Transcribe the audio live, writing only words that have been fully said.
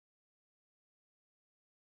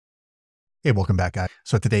Hey, welcome back, guys.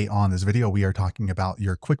 So today on this video, we are talking about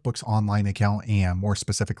your QuickBooks Online account, and more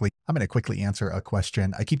specifically, I'm going to quickly answer a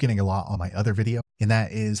question I keep getting a lot on my other video, and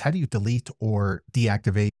that is, how do you delete or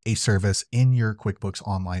deactivate a service in your QuickBooks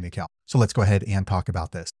Online account? So let's go ahead and talk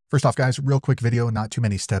about this. First off, guys, real quick video, not too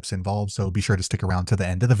many steps involved, so be sure to stick around to the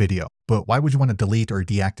end of the video. But why would you want to delete or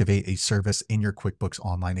deactivate a service in your QuickBooks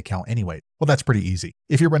Online account anyway? Well, that's pretty easy.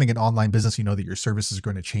 If you're running an online business, you know that your service is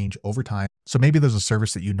going to change over time. So maybe there's a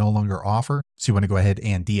service that you no longer offer, so you want to go ahead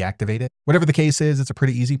and deactivate it. Whatever the case is, it's a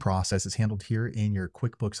pretty easy process. It's handled here in your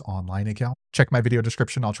QuickBooks Online account. Check my video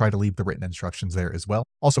description. I'll try to leave the written instructions there as well.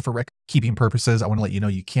 Also, for record-keeping purposes, I want to let you know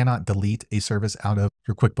you cannot delete a service out of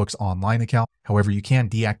your QuickBooks Online account. However, you can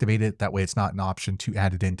deactivate it. That way it's not an option to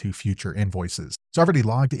add it into future invoices. So I've already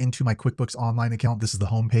logged into my QuickBooks Online account. This is the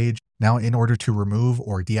home page. Now, in order to remove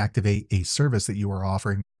or deactivate a service that you are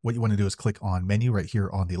offering, what you want to do is click on menu right here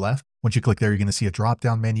on the left. Once you click there, you're going to see a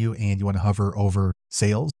drop-down menu and you want to hover over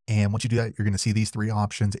sales. And once you do that, you're going to see these three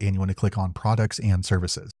options and you want to click on products and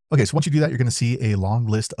services. Okay, so once you do that, you're going to see a long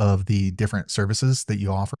list of the different services that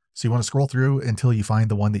you offer. So you want to scroll through until you find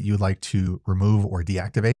the one that you'd like to remove or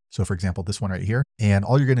deactivate. So for example, this one right here, and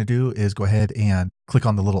all you're going to do is go ahead and click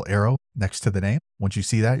on the little arrow next to the name. Once you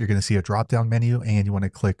see that, you're going to see a drop-down menu and you want to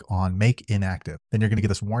click on make inactive. Then you're going to get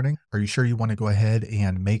this warning. Are you sure you want to go ahead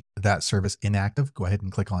and make that service inactive? Go ahead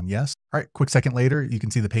and click on yes. All right, quick second later, you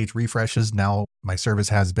can see the page refreshes. Now my service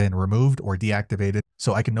has been removed or deactivated.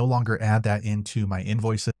 So I can no longer add that into my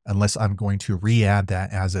invoices unless I'm going to re-add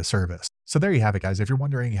that as a service. So there you have it, guys. If you're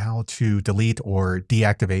wondering how to delete or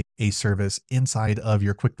deactivate a service inside of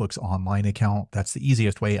your QuickBooks Online account, that's the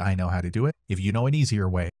easiest way I know how to do it. If you know an easier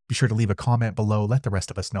way, be sure to leave a comment below. Let the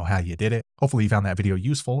rest of us know how you did it. Hopefully you found that video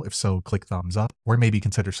useful. If so, click thumbs up or maybe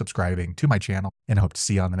consider subscribing to my channel, and I hope to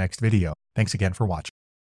see you on the next video. Thanks again for watching.